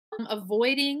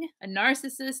Avoiding a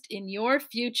narcissist in your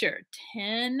future.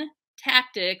 10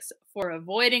 tactics for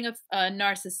avoiding a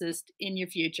narcissist in your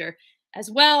future, as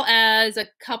well as a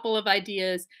couple of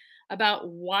ideas about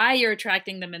why you're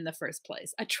attracting them in the first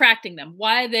place. Attracting them,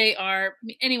 why they are,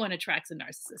 anyone attracts a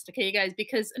narcissist, okay, you guys,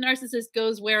 because a narcissist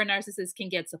goes where a narcissist can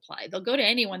get supply. They'll go to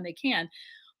anyone they can.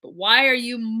 But why are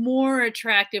you more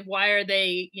attractive? Why are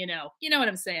they, you know what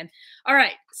I'm saying? All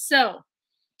right. So,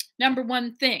 number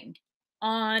one thing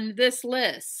on this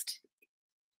list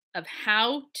of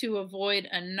how to avoid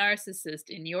a narcissist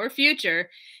in your future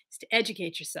is to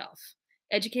educate yourself.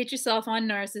 Educate yourself on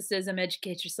narcissism,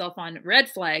 educate yourself on red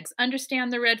flags,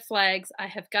 understand the red flags. I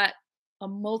have got a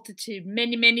multitude,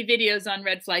 many, many videos on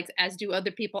red flags, as do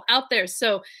other people out there.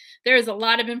 So there is a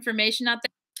lot of information out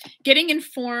there. Getting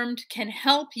informed can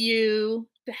help you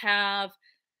to have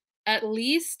at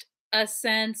least a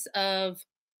sense of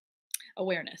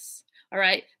awareness. All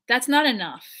right. That's not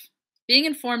enough. Being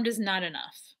informed is not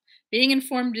enough. Being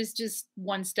informed is just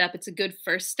one step. It's a good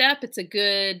first step. It's a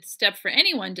good step for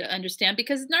anyone to understand,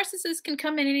 because narcissists can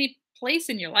come in any place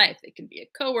in your life. It can be a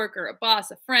coworker, a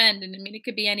boss, a friend, and I mean, it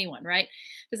could be anyone, right?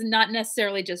 It's not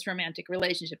necessarily just romantic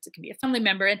relationships. It can be a family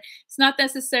member, and it's not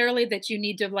necessarily that you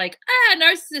need to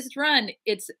narcissist run.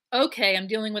 It's okay. I'm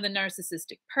dealing with a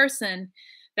narcissistic person.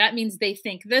 That means they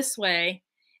think this way.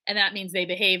 And that means they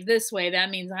behave this way. That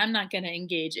means I'm not going to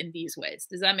engage in these ways.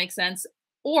 Does that make sense?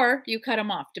 Or you cut them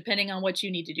off, depending on what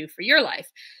you need to do for your life.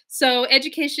 So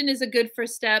education is a good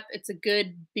first step. It's a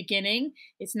good beginning.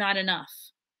 It's not enough.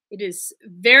 It is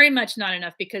very much not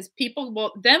enough, because people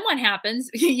will, then what happens?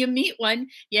 You meet one,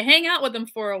 you hang out with them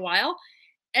for a while,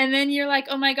 and then you're like,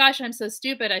 oh my gosh, I'm so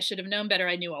stupid. I should have known better.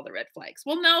 I knew all the red flags.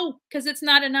 Well, no, because it's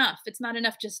not enough. It's not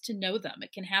enough just to know them.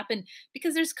 It can happen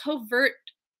because there's covert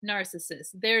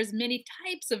narcissists. There's many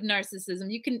types of narcissism.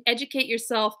 You can educate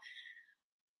yourself.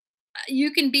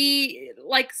 You can be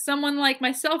like someone like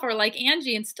myself or like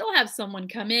Angie and still have someone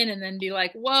come in and then be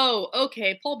like, whoa,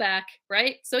 okay, pull back,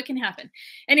 right? So it can happen.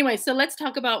 Anyway, so let's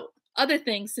talk about other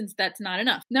things, since that's not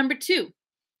enough. Number 2,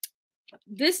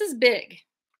 this is big.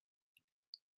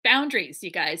 Boundaries,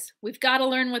 you guys. We've got to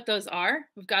learn what those are.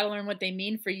 We've got to learn what they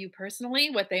mean for you personally,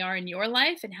 what they are in your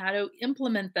life, and how to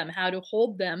implement them, how to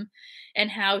hold them,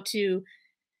 and how to.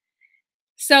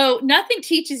 So nothing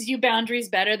teaches you boundaries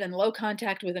better than low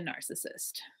contact with a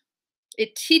narcissist.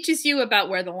 It teaches you about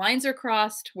where the lines are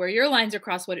crossed, where your lines are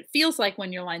crossed, what it feels like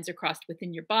when your lines are crossed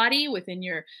within your body, within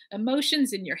your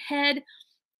emotions, in your head.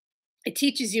 It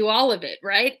teaches you all of it,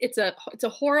 right? It's a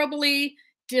horribly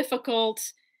difficult,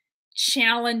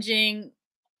 challenging,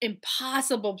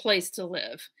 impossible place to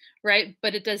live, right?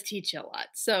 But it does teach you a lot.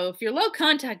 So if you're low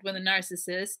contact with a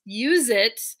narcissist, use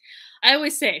it. I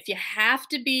always say, if you have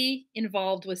to be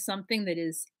involved with something that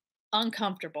is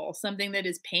uncomfortable, something that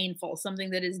is painful,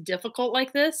 something that is difficult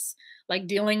like this, like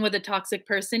dealing with a toxic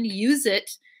person, use it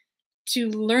to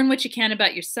learn what you can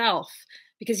about yourself,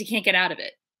 because you can't get out of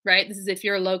it, right? This is if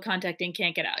you're low contact and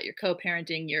can't get out. You're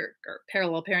co-parenting, or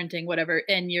parallel parenting, whatever,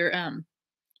 and you're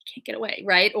can't get away,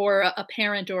 right? Or a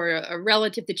parent or a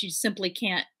relative that you simply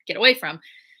can't get away from.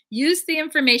 Use the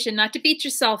information not to beat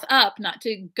yourself up, not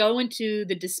to go into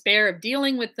the despair of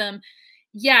dealing with them.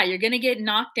 Yeah, you're going to get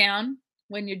knocked down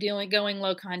when you're going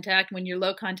low contact. When you're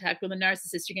low contact with a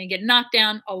narcissist, you're going to get knocked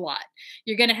down a lot.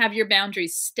 You're going to have your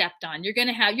boundaries stepped on. You're going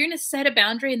to set a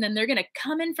boundary, and then they're going to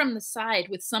come in from the side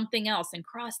with something else and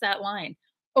cross that line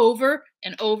over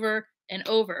and over and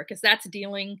over, because that's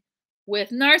dealing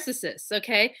with narcissists,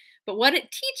 okay? But what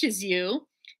it teaches you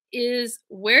is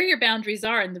where your boundaries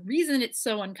are. And the reason it's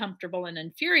so uncomfortable and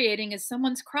infuriating is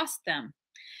someone's crossed them.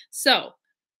 So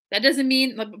that doesn't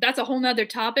mean, that's a whole nother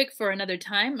topic for another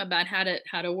time, about how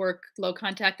to work low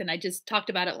contact. And I just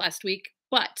talked about it last week,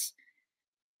 but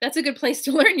that's a good place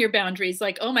to learn your boundaries.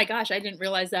 Like, oh my gosh, I didn't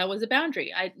realize that was a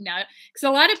boundary. Because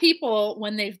a lot of people,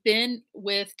 when they've been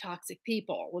with toxic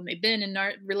people, when they've been in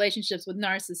relationships with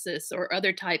narcissists or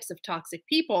other types of toxic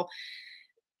people,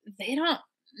 they don't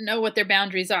know what their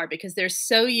boundaries are, because they're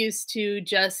so used to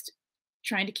just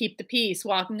trying to keep the peace,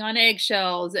 walking on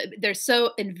eggshells. They're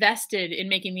so invested in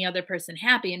making the other person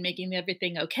happy and making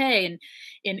everything okay, and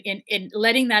in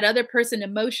letting that other person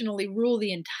emotionally rule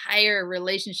the entire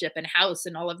relationship and house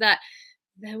and all of that,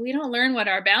 that we don't learn what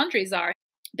our boundaries are.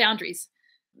 Boundaries.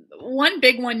 One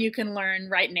big one you can learn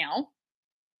right now,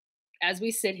 as we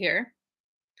sit here: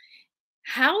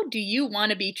 how do you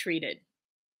want to be treated?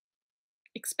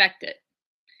 Expect it.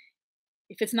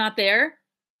 If it's not there,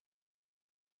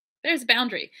 there's a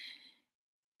boundary.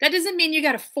 That doesn't mean you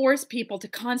got to force people to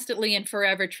constantly and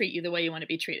forever treat you the way you want to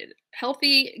be treated.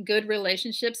 Healthy, good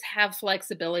relationships have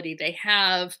flexibility. They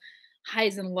have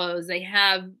highs and lows. They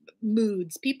have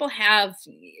moods. People have,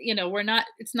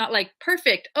 it's not like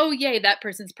perfect. Oh, yay, that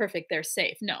person's perfect. They're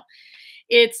safe. No,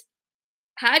 it's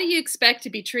how do you expect to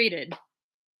be treated?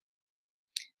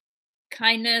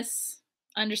 Kindness,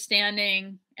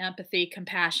 understanding, empathy,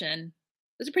 compassion.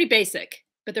 Those are pretty basic,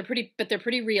 but they're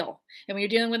pretty real. And when you're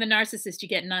dealing with a narcissist, you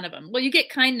get none of them. Well, you get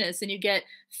kindness and you get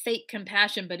fake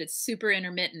compassion, but it's super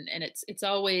intermittent and it's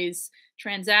always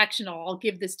transactional. I'll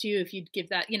give this to you if you give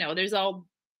that, there's all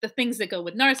the things that go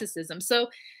with narcissism. So,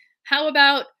 how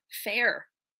about fair?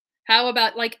 How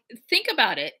about like think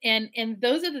about it? And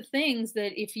those are the things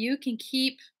that if you can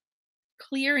keep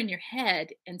clear in your head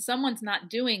and someone's not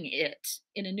doing it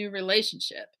in a new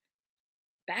relationship,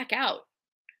 back out,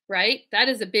 right? That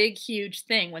is a big, huge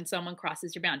thing when someone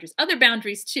crosses your boundaries. Other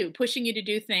boundaries too, pushing you to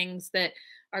do things that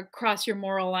are cross your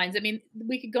moral lines. I mean,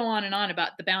 we could go on and on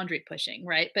about the boundary pushing,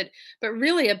 right? But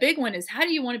really a big one is how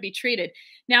do you want to be treated?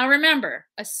 Now remember,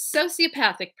 a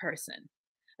sociopathic person,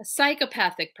 a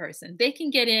psychopathic person, they can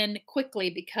get in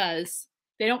quickly because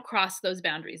they don't cross those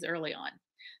boundaries early on.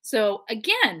 So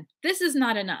again, this is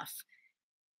not enough.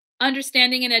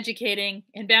 Understanding and educating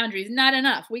and boundaries, not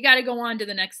enough. We got to go on to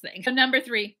the next thing. So number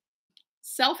 3,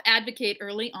 self-advocate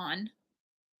early on.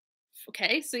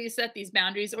 Okay, so you set these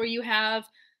boundaries, or you have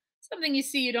something you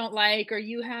see you don't like, or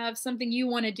you have something you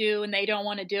want to do and they don't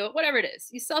want to do it, whatever it is.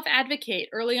 You self-advocate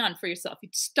early on for yourself. You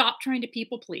stop trying to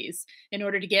people please in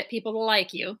order to get people to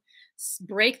like you.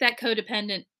 Break that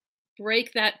codependent,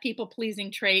 break that people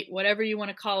pleasing trait, whatever you want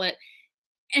to call it,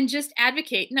 and just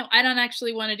advocate. No, I don't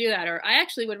actually want to do that, or I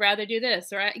actually would rather do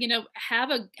this, or have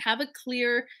a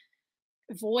clear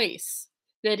voice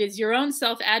that is your own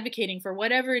self advocating for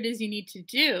whatever it is you need to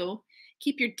do.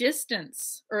 Keep your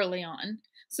distance early on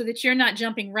so that you're not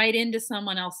jumping right into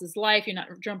someone else's life. You're not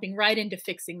jumping right into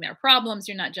fixing their problems.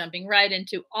 You're not jumping right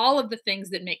into all of the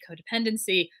things that make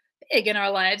codependency big in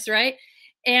our lives, right?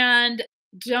 And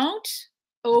don't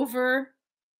overshare.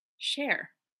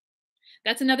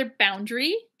 That's another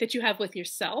boundary that you have with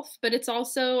yourself, but it's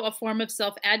also a form of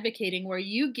self advocating where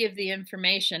you give the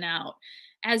information out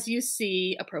as you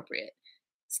see appropriate.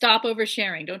 Stop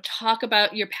oversharing. Don't talk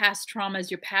about your past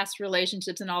traumas, your past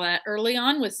relationships and all that early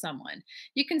on with someone.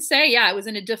 You can say, yeah, it was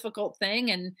in a difficult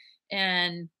thing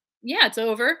and yeah, it's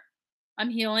over. I'm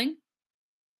healing.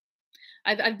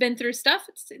 I've been through stuff.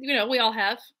 We all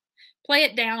have. Play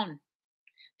it down.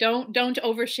 Don't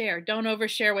overshare. Don't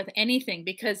overshare with anything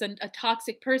because a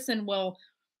toxic person will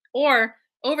or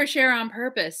overshare on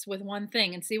purpose with one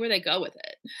thing and see where they go with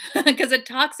it. Because a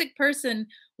toxic person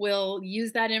will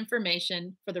use that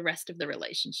information for the rest of the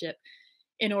relationship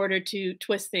in order to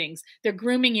twist things. They're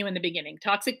grooming you in the beginning.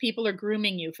 Toxic people are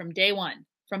grooming you from day one,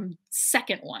 from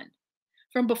second one,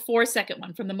 from before second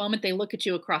one, from the moment they look at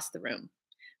you across the room.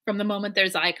 From the moment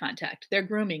there's eye contact, they're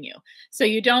grooming you. So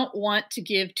you don't want to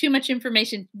give too much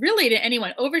information really to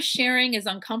anyone. Oversharing is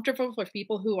uncomfortable for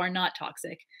people who are not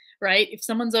toxic, right? If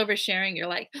someone's oversharing, you're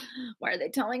like, why are they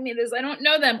telling me this? I don't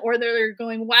know them. Or they're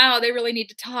going, wow, they really need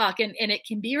to talk. And it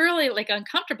can be really like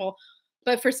uncomfortable.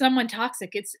 But for someone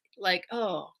toxic, it's like,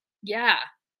 oh, yeah,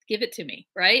 give it to me,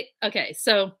 right? Okay,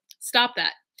 so stop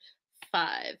that.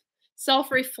 5,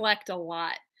 self-reflect a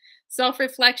lot.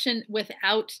 Self-reflection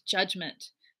without judgment.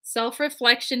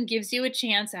 Self-reflection gives you a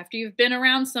chance after you've been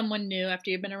around someone new, after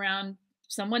you've been around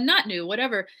someone not new,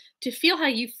 whatever, to feel how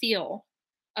you feel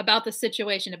about the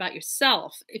situation, about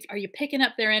yourself. Are you picking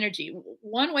up their energy?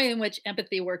 One way in which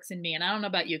empathy works in me, and I don't know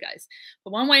about you guys,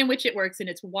 but one way in which it works, and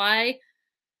it's why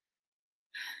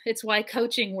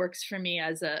coaching works for me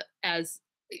as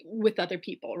with other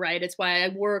people, right? It's why I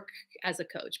work as a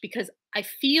coach because I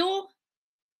feel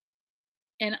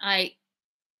and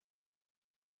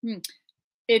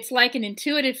it's like an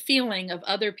intuitive feeling of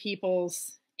other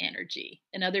people's energy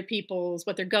and other people's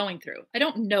what they're going through. I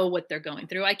don't know what they're going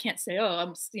through. I can't say,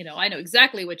 "Oh, I know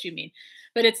exactly what you mean."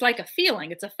 But it's like a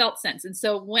feeling, it's a felt sense. And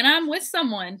so when I'm with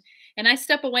someone and I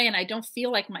step away and I don't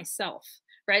feel like myself,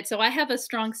 right? So I have a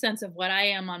strong sense of what I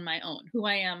am on my own, who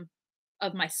I am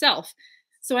of myself.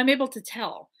 So I'm able to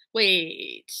tell,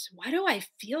 wait, why do I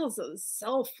feel so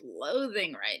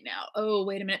self-loathing right now? Oh,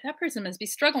 wait a minute. That person must be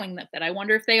struggling with that. I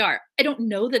wonder if they are. I don't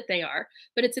know that they are,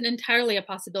 but it's entirely a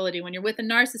possibility. When you're with a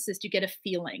narcissist, you get a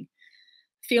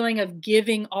feeling of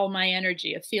giving all my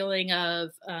energy, a feeling of,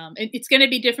 it's going to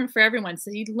be different for everyone. So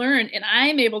you learn, and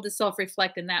I'm able to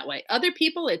self-reflect in that way. Other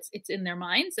people, it's in their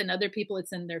minds, and other people,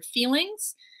 it's in their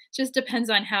feelings. Just depends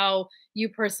on how you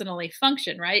personally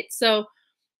function, right? So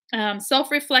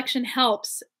self-reflection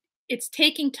helps. It's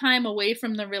taking time away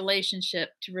from the relationship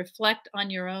to reflect on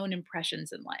your own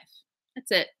impressions in life.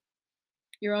 That's it.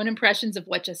 Your own impressions of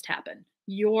what just happened.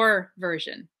 your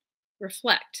version.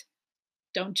 Reflect.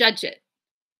 Don't judge it.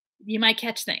 You might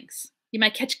catch things. You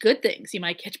might catch good things. You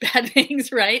might catch bad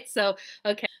things, right? So,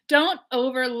 okay. Don't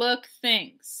overlook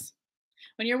things.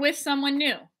 When you're with someone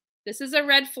new, this is a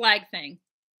red flag thing,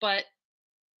 but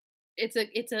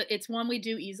it's one we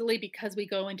do easily because we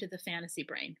go into the fantasy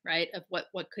brain, right? Of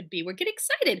what could be. We get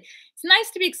excited. It's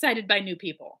nice to be excited by new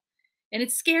people. And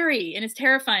it's scary and it's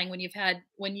terrifying when you've had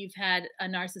a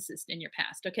narcissist in your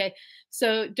past, okay?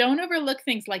 So don't overlook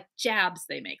things like jabs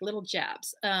they make, little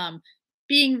jabs.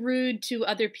 Being rude to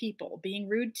other people, being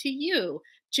rude to you,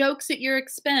 jokes at your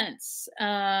expense.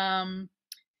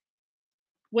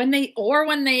 When they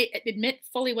admit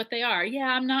fully what they are. Yeah,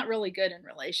 I'm not really good in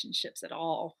relationships at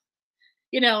all.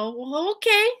 Well,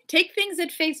 okay, take things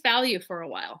at face value for a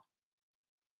while.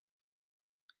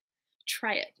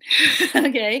 Try it.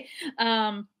 Okay.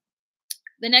 The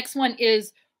next one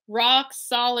is rock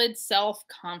solid self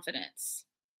confidence.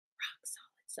 Rock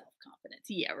solid self confidence.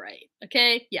 Yeah, right.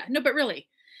 Okay. Yeah. No, but really,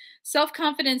 self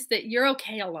confidence that you're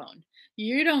okay alone.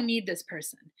 You don't need this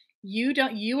person.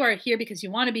 You are here because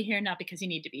you want to be here, not because you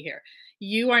need to be here.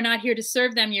 You are not here to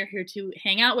serve them. You're here to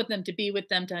hang out with them, to be with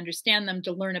them, to understand them,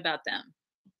 to learn about them.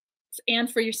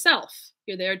 And for yourself.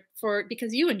 You're there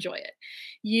because you enjoy it.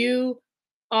 You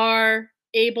are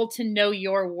able to know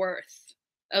your worth.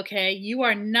 Okay. You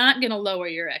are not going to lower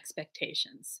your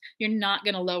expectations. You're not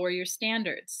going to lower your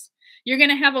standards. You're going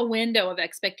to have a window of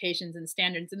expectations and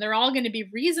standards, and they're all going to be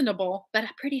reasonable, but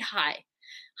pretty high.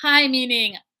 High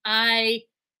meaning I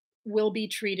will be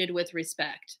treated with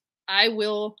respect. I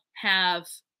will have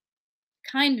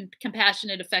kind,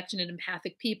 compassionate, affectionate,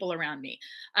 empathic people around me.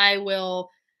 I will,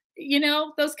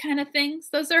 those kind of things.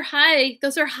 Those are high.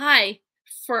 Those are high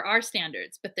for our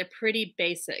standards, but they're pretty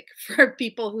basic for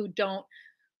people who don't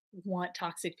want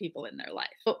toxic people in their life.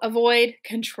 So avoid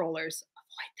controllers.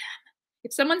 Avoid them.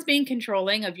 If someone's being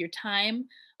controlling of your time,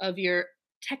 of your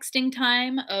texting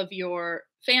time, of your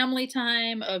family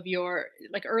time, of your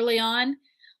early on,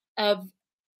 of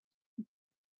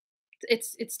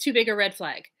it's too big a red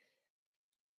flag.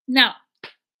 Now,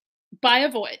 by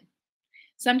avoid.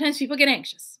 Sometimes people get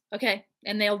anxious, okay?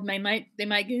 And they might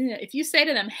if you say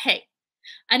to them, "Hey,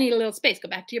 I need a little space. Go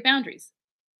back to your boundaries."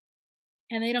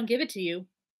 And they don't give it to you.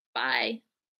 Bye.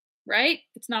 Right?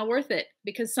 It's not worth it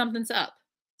because something's up.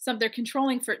 They're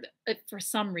controlling for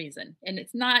some reason, and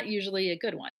it's not usually a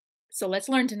good one. So let's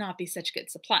learn to not be such good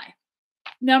supply.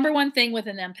 Number one thing with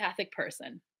an empathic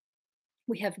person,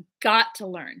 we have got to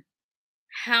learn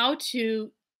how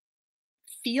to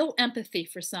feel empathy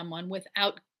for someone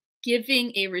without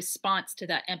giving a response to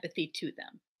that empathy to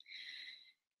them.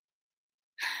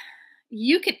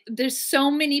 There's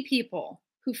so many people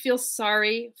who feel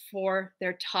sorry for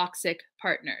their toxic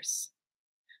partners,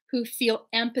 who feel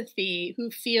empathy,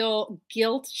 who feel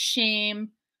guilt,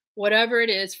 shame, whatever it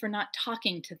is for not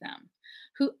talking to them,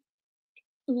 who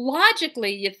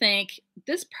logically you think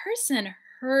this person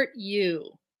hurt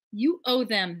you. You owe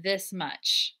them this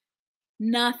much.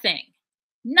 Nothing.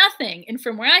 And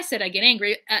from where I sit, I get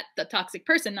angry at the toxic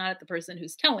person, not at the person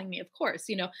who's telling me, of course,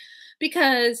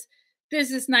 because there's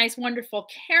this nice, wonderful,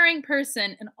 caring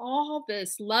person, and all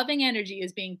this loving energy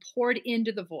is being poured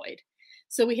into the void.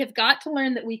 So we have got to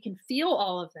learn that we can feel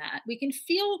all of that. We can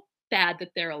feel bad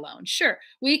that they're alone. Sure,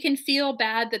 we can feel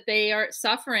bad that they are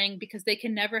suffering because they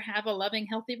can never have a loving,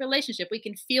 healthy relationship. We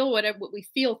can feel what we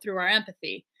feel through our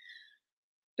empathy.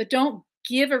 But don't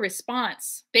give a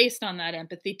response based on that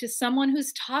empathy to someone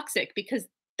who's toxic, because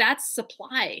that's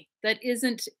supply. That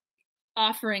isn't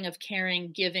offering of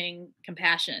caring, giving,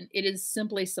 compassion. It is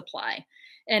simply supply.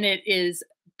 And it is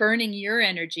burning your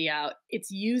energy out.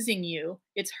 It's using you.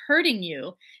 It's hurting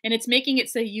you. And it's making it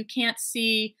so you can't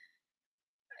see.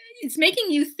 It's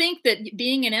making you think that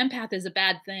being an empath is a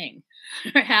bad thing.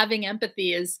 Having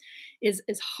empathy is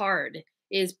hard.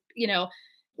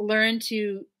 Learn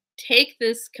to take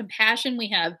this compassion we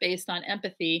have based on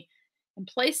empathy and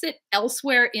place it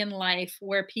elsewhere in life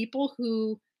where people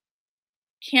who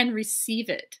can receive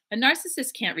it. A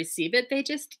narcissist can't receive it. They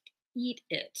just eat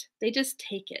it. They just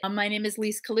take it. My name is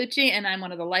Lise Colucci, and I'm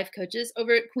one of the life coaches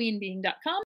over at queenbeing.com.